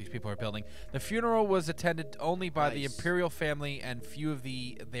whatever the fuck these people are building. The funeral was attended only by the imperial family and few of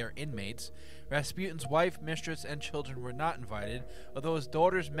their inmates. Rasputin's wife, mistress, and children were not invited, although his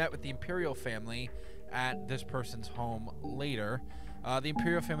daughters met with the imperial family at this person's home later. The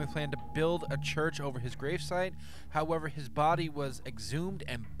imperial family planned to build a church over his gravesite. However, his body was exhumed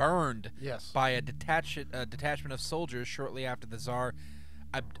and burned by a detachment of soldiers shortly after the Tsar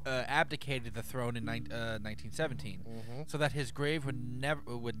abdicated the throne in 1917, so that his grave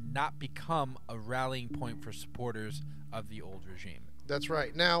would not become a rallying point for supporters of the old regime. That's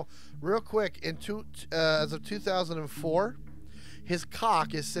right. Now, real quick, as of 2004, his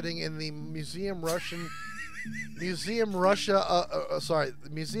cock is sitting in the Museum of Russian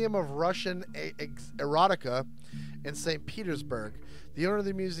Erotica in St. Petersburg. The owner of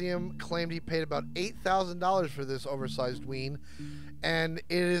the museum claimed he paid about $8,000 for this oversized ween, and it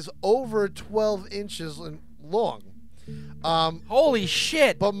is over 12 inches long. Holy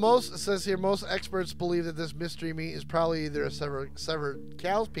shit! But it says here, most experts believe that this mystery meat is probably either a severed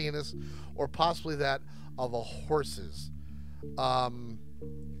cow's penis or possibly that of a horse's. I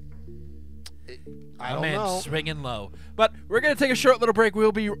don't know. Swinging low. But we're going to take a short little break.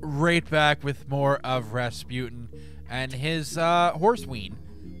 We'll be right back with more of Rasputin and his horse ween.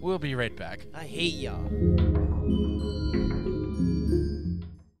 We'll be right back. I hate y'all.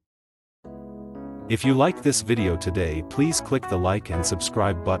 If you liked this video today, please click the like and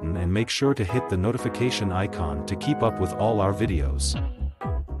subscribe button and make sure to hit the notification icon to keep up with all our videos.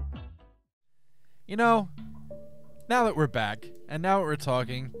 You know, now that we're back and now that we're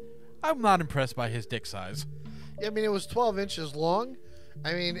talking, I'm not impressed by his dick size. Yeah, I mean, it was 12 inches long,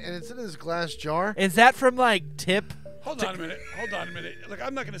 I mean, and it's in this glass jar. Is that from like Tip? Hold on a minute. Look,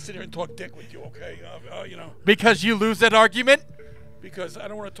 I'm not going to sit here and talk dick with you, okay? You know, Because you lose that argument? because I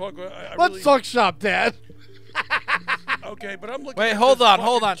don't want to talk. Let's really, talk shop, Dad. Okay, but I'm looking. Wait, at hold this on,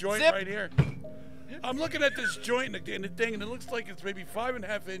 fucking joint Zip. right here. I'm looking at this joint and the thing, and it looks like it's maybe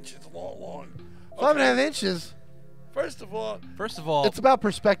 5.5 inches long. Okay. 5.5 inches. First of all, It's about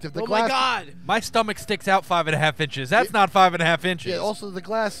perspective. The Oh glass, my God! my stomach sticks out 5.5 inches. That's not 5.5 inches. Yeah. Also, the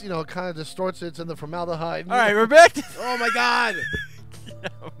glass, kind of distorts it. It's in the formaldehyde. All right, we're back to Oh my God!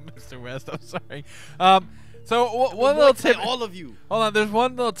 Mr. West. I'm sorry. So one little tip. All of you. Hold on. There's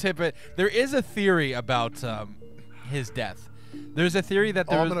one little tidbit. There is a theory about his death. There's a theory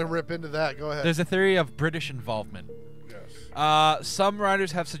that I'm gonna rip into that. Go ahead. there's a theory of British involvement. yes. Some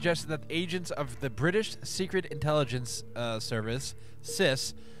writers have suggested that agents of the British Secret Intelligence Service,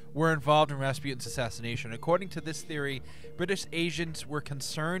 SIS, were involved in Rasputin's assassination. According to this theory, British agents were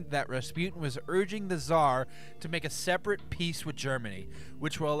concerned that Rasputin was urging the Tsar to make a separate peace with Germany,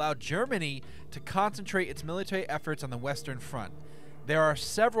 which will allow Germany to concentrate its military efforts on the Western Front. There are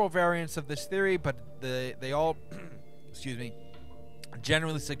several variants of this theory, but they all, excuse me,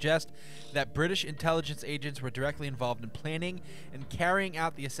 generally suggest that British intelligence agents were directly involved in planning and carrying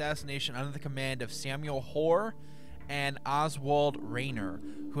out the assassination under the command of Samuel Hoare and Oswald Rayner,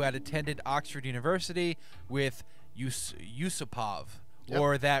 who had attended Oxford University with Yusupov,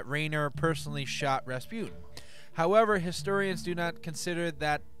 or that Rayner personally shot Rasputin. However, historians do not consider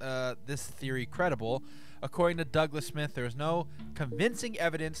that this theory credible. According to Douglas Smith, there is no convincing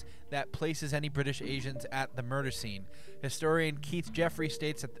evidence that places any British agents at the murder scene. Historian Keith Jeffrey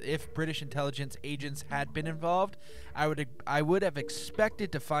states that if British intelligence agents had been involved, I would have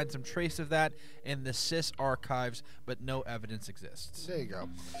expected to find some trace of that in the SIS archives, but no evidence exists. There you go.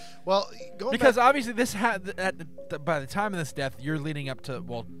 Well, going Because back, obviously, this by the time of this death, you're leading up to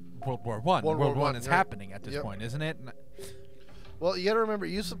World War One. World War War I, is right. happening at this Yep. point, isn't it? well, you got to remember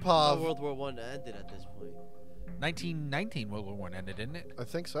Yusupov. World War I ended at this point. 1919 World War One ended, didn't it? I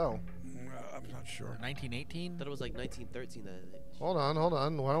think so. I'm not sure. 1918. I thought it was like 1913 that ended. Hold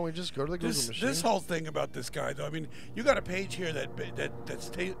on. Why don't we just go to the Google machine? This whole thing about this guy, though. I mean, you got a page here that's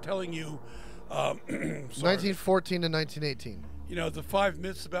telling you, sorry, 1914 to 1918. you know, the 5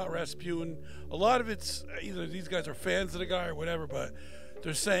 myths about Rasputin. A lot of it's either these guys are fans of the guy or whatever, but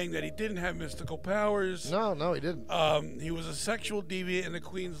they're saying that he didn't have mystical powers. No, he didn't. He was a sexual deviant and a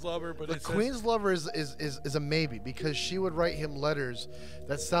queen's lover, but The it says- Queen's lover is a maybe because she would write him letters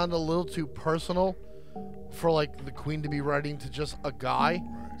that sound a little too personal for like the Queen to be writing to just a guy.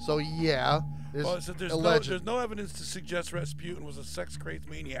 So yeah, Well, it said there's no evidence to suggest Rasputin was a sex-crazed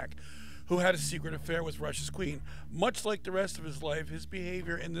maniac who had a secret affair with Russia's queen. Much like the rest of his life, his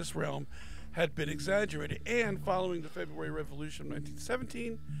behavior in this realm had been exaggerated and, following the February Revolution of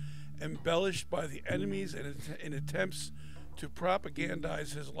 1917, embellished by the enemies in attempts to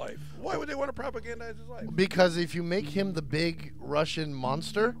propagandize his life. Why would they want to propagandize his life? Because if you make him the big Russian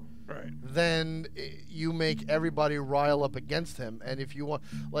monster, Right. then you make everybody rile up against him. And if you want,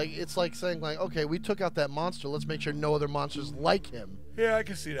 like, it's like saying, like, okay, we took out that monster. Let's make sure no other monsters like him Yeah, I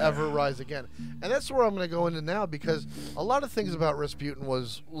can see that. ever rise again. And that's where I'm going to go into now, because a lot of things about Rasputin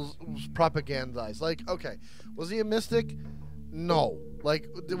was propagandized. Like, okay, was he a mystic? No. Like,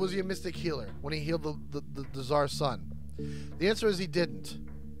 was he a mystic healer when he healed the Tsar's son? The answer is he didn't.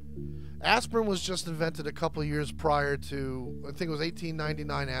 Aspirin was just invented a couple years prior to, I think it was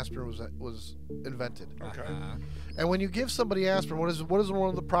 1899. Aspirin was invented. Okay. And when you give somebody aspirin, what is one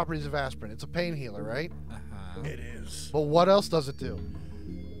of the properties of aspirin? It's a pain healer, right? It is. But what else does it do?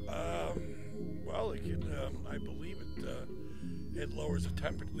 Well, it can, I believe it lowers the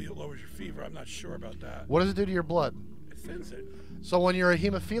temperature, it lowers your fever. I'm not sure about that. What does it do to your blood? It thins it. So when you're a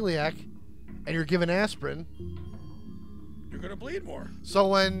hemophiliac and you're given aspirin, You're going to bleed more. so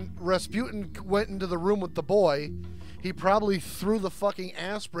when Rasputin went into the room with the boy, he probably threw the fucking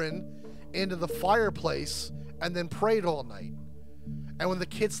aspirin into the fireplace and then prayed all night. And when the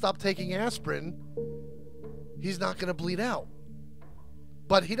kid stopped taking aspirin, he's not going to bleed out.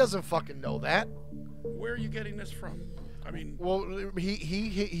 But he doesn't fucking know that. Where are you getting this from? I mean, Well,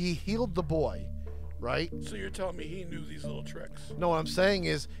 he healed the boy, right? so you're telling me he knew these little tricks? No, what I'm saying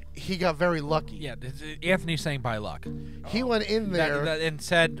is he got very lucky. Yeah, Anthony's saying by luck. He went in there. And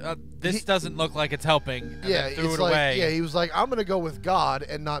said, this doesn't look like it's helping. And Yeah, then threw it's it like, away. yeah, he was like, I'm going to go with God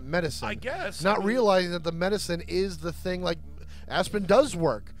and not medicine. I guess. Not I mean, realizing that the medicine is the thing, like, aspirin does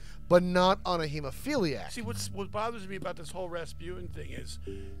work, but not on a hemophiliac. See, what bothers me about this whole Rasputin thing is,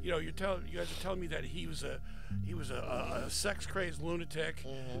 you guys are telling me that he was a sex crazed lunatic.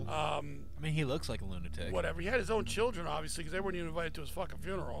 I mean, he looks like a lunatic. Whatever. He had his own children, obviously, because they weren't even invited to his fucking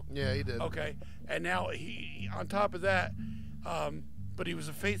funeral. Yeah, he did. Okay, and now he on top of that, but he was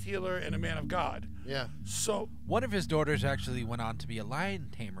a faith healer and a man of God. Yeah. So one of his daughters actually went on to be a lion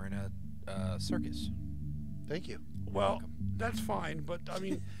tamer in a circus. Thank you. Well, that's fine, but I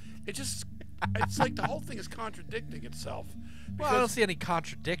mean, it's like the whole thing is contradicting itself. Well, I don't see any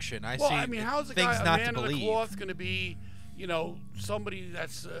contradiction. I see I mean, how's a things guy, not a man to of the believe. cloth, going to be, somebody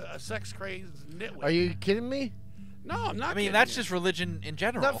that's a sex crazed nitwit? Are you kidding me? No, I'm not. I mean, kidding that's you. just religion in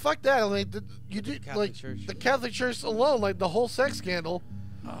general. No, fuck that. I mean, you do Catholic like Church. the Catholic Church alone, like the whole sex scandal.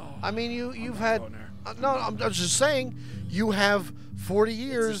 Oh, I mean, you've I'm not had. going there. No, I'm just saying, you have 40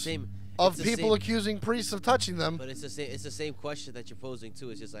 years of people accusing priests of touching them. But it's the same question that you're posing too.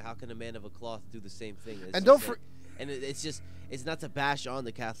 It's just like, how can a man of a cloth do the same thing? It's And just don't like- and it's not to bash on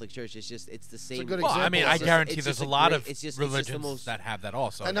the Catholic Church. It's the same. a good Well, I mean, I example. guarantee It's there's just a lot of it's just religions the most- that have that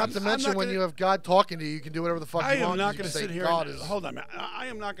also. And not to I'm mention, not when gonna- you have God talking to you, you can do whatever the fuck I you am want. not You going to can sit say here. God And, is. hold on, man. I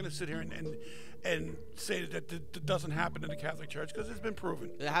am not going to sit here and say that doesn't happen in the Catholic Church because it's been proven.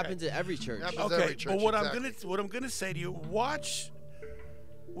 It happens at every church. Happens at Okay, every church, but what exactly. I'm gonna say to you, watch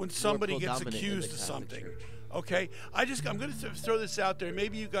when somebody gets predominant in the accused of Catholic something. Church. Okay, I'm going to throw this out there.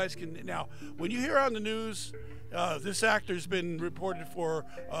 Maybe you guys can now. When you hear on the news, this actor's been reported for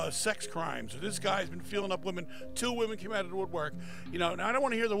sex crimes, or this guy's been feeling up women. 2 women came out of the woodwork. Now I don't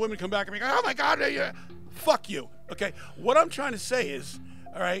want to hear the women come back and be like, "Oh my God, fuck you." Okay, what I'm trying to say is,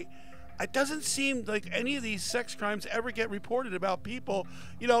 all right. It doesn't seem like any of these sex crimes ever get reported about people.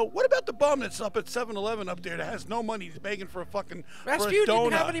 What about the bum that's up at 7-Eleven up there that has no money, he's begging for a fucking for a Rasputin donut?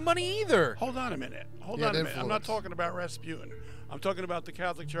 didn't have any money either. Hold on a minute. I'm influence. not talking about Rasputin. I'm talking about the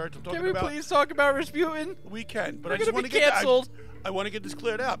Catholic Church. I'm talking Can we about. please talk about Rasputin? We can, but We're I just gonna want to be get canceled. I want to get this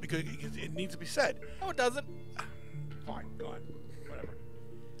cleared out because it needs to be said. No, it doesn't. Fine, go on, whatever.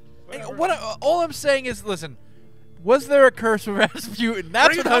 Hey, Whatever. all I'm saying is, listen. Was there a curse of Rasputin? That's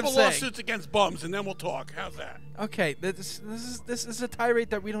Bring what a I'm couple saying. lawsuits against bums, and then we'll talk. How's that? Okay, this is a tirade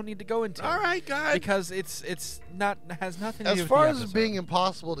that we don't need to go into. All right, guys. Because it's not has nothing to As do with far the as episode. being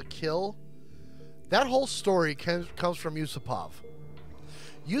impossible to kill, that whole story comes from Yusupov.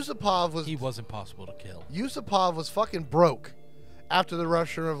 Yusupov was he was impossible to kill. Yusupov was fucking broke after the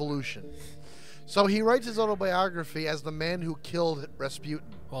Russian Revolution. So he writes his autobiography as the man who killed Rasputin.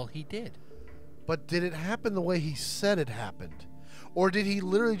 Well, he did. But did it happen the way he said it happened? Or did he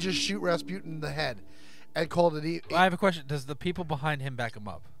literally just shoot Rasputin in the head and called it... Well, I have a question. Does the people behind him back him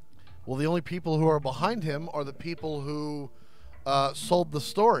up? Well, the only people who are behind him are the people who sold the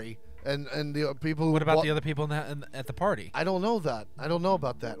story and the people who... What about bought- the other people at the party? I don't know that. I don't know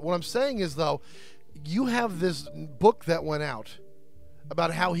about that. What I'm saying is, though, you have this book that went out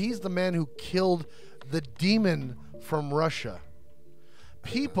about how he's the man who killed the demon from Russia.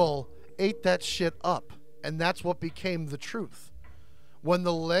 People ate that shit up, and that's what became the truth. When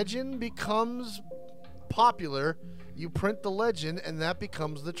the legend becomes popular, you print the legend, and that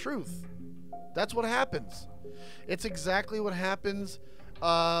becomes the truth. That's what happens. It's exactly what happens,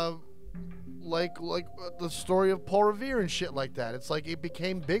 like the story of Paul Revere and shit like that. It's like it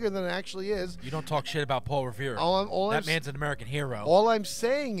became bigger than it actually is. You don't talk shit about Paul Revere. That man's an American hero. All I'm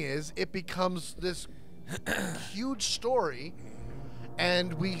saying is it becomes this huge story,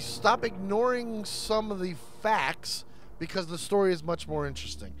 and we stop ignoring some of the facts because the story is much more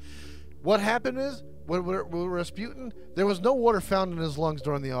interesting. What happened is, with Rasputin, there was no water found in his lungs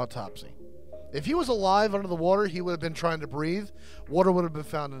during the autopsy. If he was alive under the water, he would have been trying to breathe. Water would have been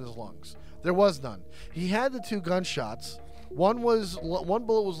found in his lungs. There was none. He had the 2 gunshots. One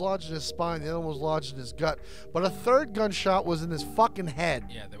bullet was lodged in his spine, the other one was lodged in his gut. But a 3rd gunshot was in his fucking head.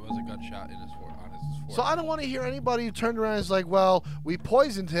 Yeah, there was a gunshot in his forehead. So I don't want to hear anybody who turned around and is like, well, we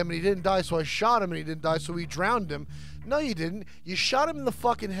poisoned him and he didn't die, so I shot him and he didn't die, so we drowned him. No, you didn't. You shot him in the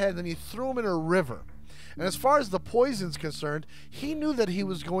fucking head, then you threw him in a river. And as far as the poison's concerned, he knew that he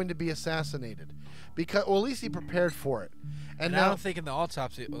was going to be assassinated, or at least he prepared for it. And now I don't think in the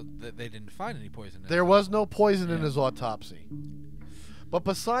autopsy they didn't find any poison. There was no poison in his autopsy. But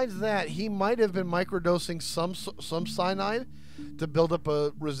besides that, he might have been microdosing some cyanide to build up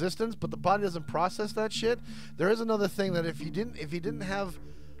a resistance, but the body doesn't process that shit. There is another thing that if he didn't have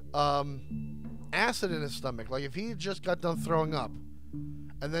acid in his stomach, like if he just got done throwing up,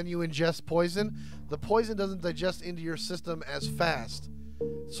 and then you ingest poison, the poison doesn't digest into your system as fast,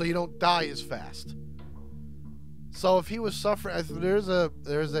 so you don't die as fast. So if he was suffering, there's a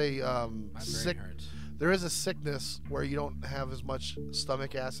My brain hurts. there is a sickness where you don't have as much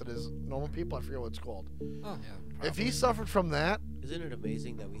stomach acid as normal people. I forget what it's called. Oh yeah. If he suffered from that, Isn't it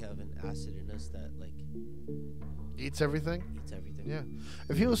amazing that we have an acid in us that like eats everything. eats everything? Yeah.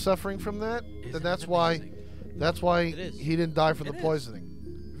 If he was suffering from that, Isn't then that's it why. amazing? That's why It is. he didn't die from It the is. poisoning.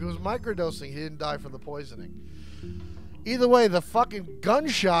 If he was microdosing, he didn't die from the poisoning. Either way, the fucking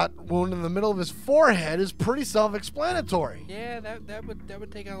gunshot wound in the middle of his forehead is pretty self-explanatory. Yeah, that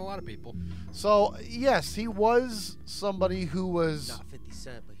would take out a lot of people. So, yes, he was somebody who was... Not 50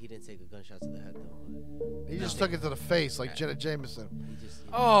 Cent, but he didn't take a gunshot to the head though. He just took it to the face like Janet Jameson. He just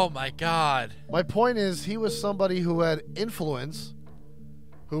Oh my God. My point is, he was somebody who had influence,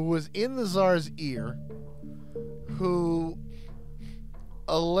 who was in the Tsar's ear, who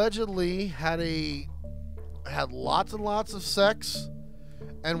allegedly had lots and lots of sex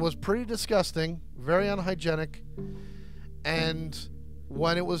and was pretty disgusting, very unhygienic. And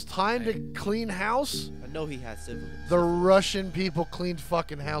when it was time to clean house, I know he had syphilis. the Russian people cleaned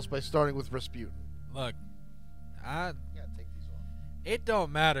fucking house by starting with Rasputin. Look, Yeah, take these off. it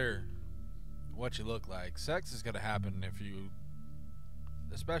don't matter what you look like. Sex is gonna happen if you,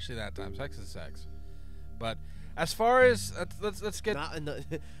 especially that time. Sex is sex. But as far as let's get Not in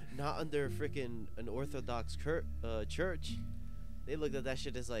the, not under freaking an Orthodox church. They looked at that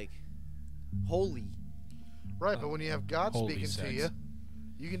shit as like holy. Right, but when you have God Holy speaking sex. to you,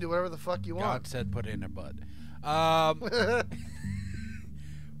 you can do whatever the fuck you God want. said put it in her butt.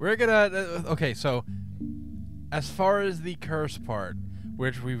 We're gonna okay. So as far as the curse part,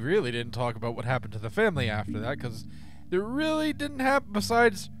 which we really didn't talk about what happened to the family after that, because there really didn't happen.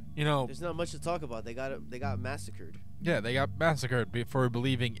 Besides, you know, There's not much to talk about. They got massacred. yeah, they got massacred for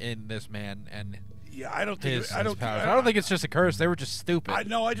believing in this man and Yeah, I don't his, think. I don't. his powers. I don't think it's just a curse. They were just stupid. I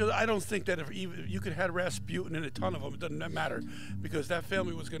don't think that if you could have Rasputin and a ton of them, it doesn't matter, because that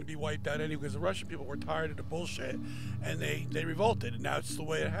family was going to be wiped out anyway. Because the Russian people were tired of the bullshit, and they revolted, and now it's the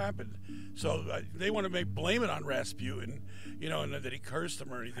way it happened. So they want to blame it on Rasputin, you know, and that he cursed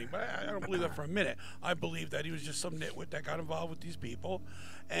them or anything. But I don't believe that for a minute. I believe that he was just some nitwit that got involved with these people,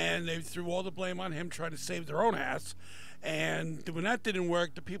 and they threw all the blame on him, trying to save their own ass. And when that didn't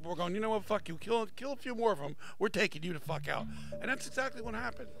work, the people were going, you know what, fuck you, kill a few more of them. We're taking you the fuck out. And that's exactly what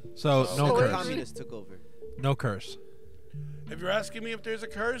happened. so no So The curse. communists took over. No curse. If you're asking me if there's a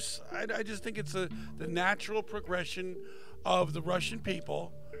curse, I just think it's the natural progression of the Russian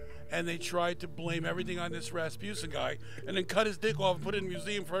people, and they tried to blame everything on this Rasputin guy, and then cut his dick off and put it in a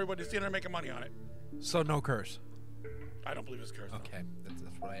museum for everybody to see, and they're making money on it. So no curse. I don't believe it's a curse. no. Okay, that's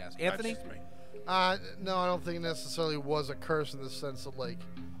what I asked. That's Anthony. just me. No, I don't think it necessarily was a curse in the sense of like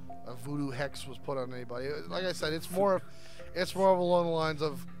a voodoo hex was put on anybody. Like I said, it's more along the lines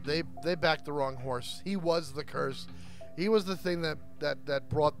of they backed the wrong horse. He was the curse. He was the thing that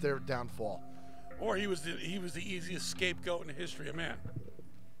brought their downfall. Or he was the easiest scapegoat in the history of man.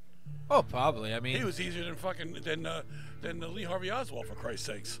 Oh, probably. I mean, He was easier than Lee Harvey Oswald, for Christ's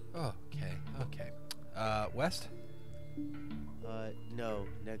sakes. oh, okay. West. No,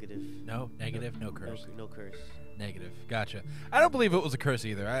 negative. No, negative. No curse. No curse. Negative. Gotcha. I don't believe it was a curse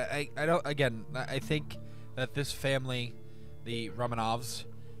either. I don't. Again, I think that this family, the Romanovs,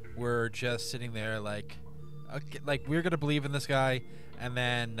 were just sitting there like, okay, like we're gonna believe in this guy, and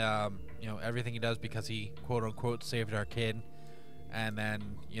then you know everything he does because he quote unquote saved our kid, and then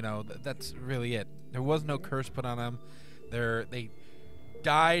you know that's really it. There was no curse put on them. They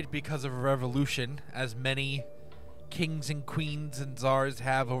died because of a revolution, as many kings and queens and czars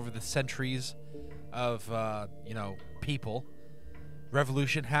have over the centuries of you know, people.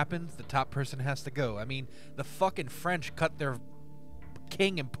 Revolution happens, the top person has to go. I mean, the fucking French cut their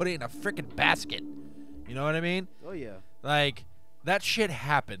king and put it in a freaking basket. You know what I mean? Oh yeah. Like, that shit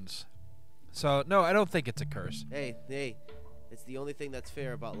happens. So no, I don't think it's a curse. Hey, it's the only thing that's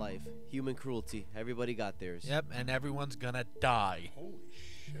fair about life. Human cruelty. Everybody got theirs. Yep, and everyone's gonna die. Holy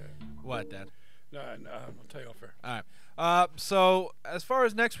shit. What, Dad? No, I'll tell you off air. All right. So as far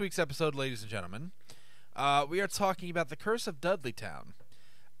as next week's episode, ladies and gentlemen, we are talking about the Curse of Dudleytown.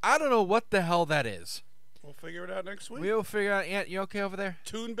 I don't know what the hell that is. We'll figure it out next week. We'll figure out. Aunt, you okay over there?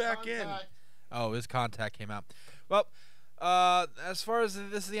 Tune back in. Oh, his contact came out. Well, as far as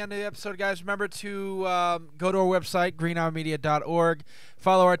this is the end of the episode, guys, remember to go to our website, greenhourmedia.org.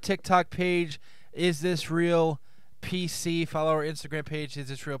 Follow our TikTok page, Is This Real PC. Follow our Instagram page, Is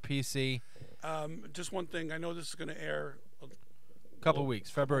This Real PC. Just one thing. I know this is going to air Couple weeks,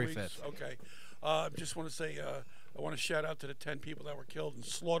 February weeks. 5th. Okay. Just want to say I want to shout out to the 10 people that were killed and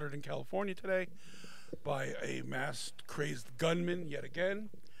slaughtered in California today by a masked, crazed gunman yet again.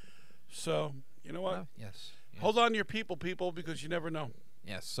 So, you know what? Oh, yes. Hold on to your people, because you never know.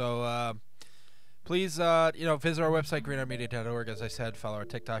 Yes. So please, visit our website, greenarmedia.org. As I said, follow our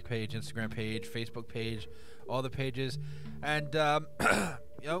TikTok page, Instagram page, Facebook page, all the pages. And,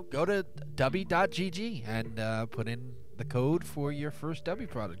 go to w.gg and put in the code for your first W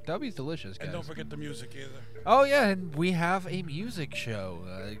product. W's delicious, guys. And don't forget the music either. Oh, yeah, and we have a music show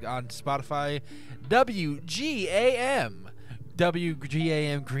on Spotify, WGAM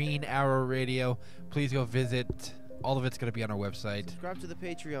Green Arrow Radio. Please go visit. All of it's going to be on our website. Subscribe to the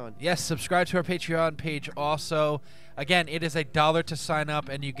Patreon. Yes, subscribe to our Patreon page also. Again, it is $1 to sign up,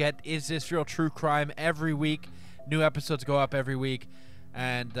 and you get Is This Real True Crime every week. New episodes go up every week.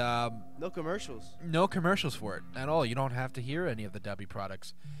 And no commercials. No commercials for it at all. You don't have to hear any of the W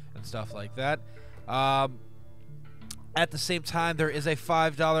products and stuff like that. At the same time, there is a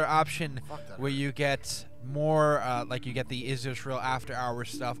 $5 option where you get more, like you get the Is This Real After Hours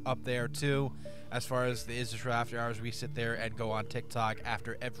stuff up there too. As far as the Is This Real After Hours, we sit there and go on TikTok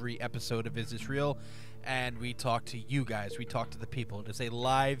after every episode of Is This Real, and we talk to you guys. We talk to the people. It is a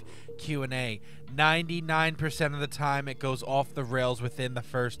live Q&A. 99% of the time, it goes off the rails within the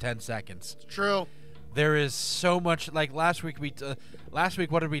first 10 seconds. It's true. There is so much. Like last week,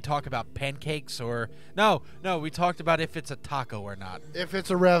 what did we talk about? Pancakes or no? We talked about if it's a taco or not. If it's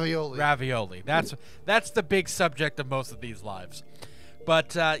a ravioli. Ravioli. That's the big subject of most of these lives.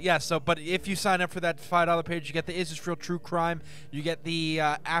 But but if you sign up for that $5 page, you get the Is This Real True Crime, you get the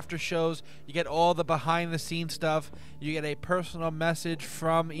after shows, you get all the behind the scenes stuff, you get a personal message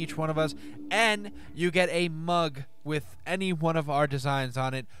from each one of us, and you get a mug with any one of our designs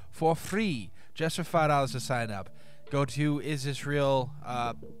on it for free, just for $5 to sign up. Go to Is This Real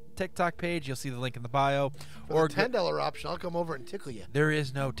TikTok page, you'll see the link in the bio. For the $10 option, I'll come over and tickle you. There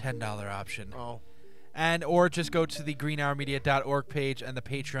is no $10 option. Oh. Or just go to the greenhourmedia.org page, and the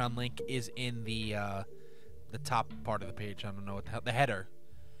Patreon link is in the top part of the page. I don't know the header.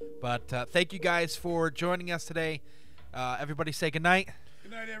 But thank you guys for joining us today. Everybody say goodnight.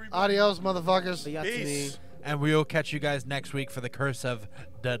 Good night, everybody. Adios, motherfuckers. Peace. And we'll catch you guys next week for the Curse of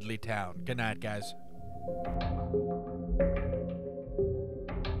Dudley Town. Good night, guys.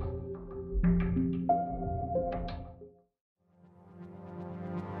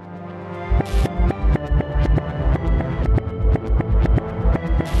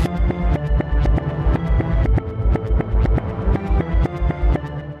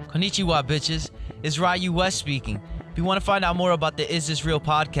 Konnichiwa, bitches. It's Ryu West speaking. If you want to find out more about the Is This Real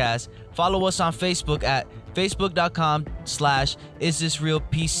podcast, follow us on Facebook at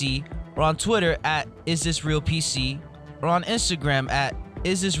facebook.com/isthisrealpc, or on Twitter at isthisrealpc, or on Instagram at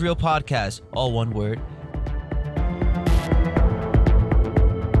isthisrealpodcast, all one word.